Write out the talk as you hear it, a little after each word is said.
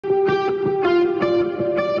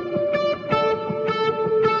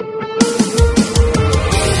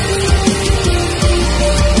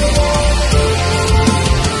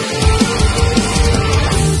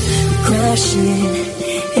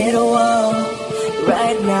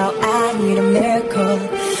now, I need a miracle.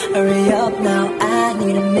 Hurry up now, I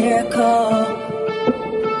need a miracle.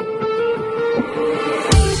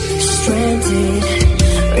 Stranded,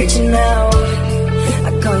 reaching out,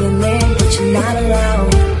 I call your name but you're not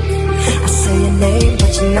around.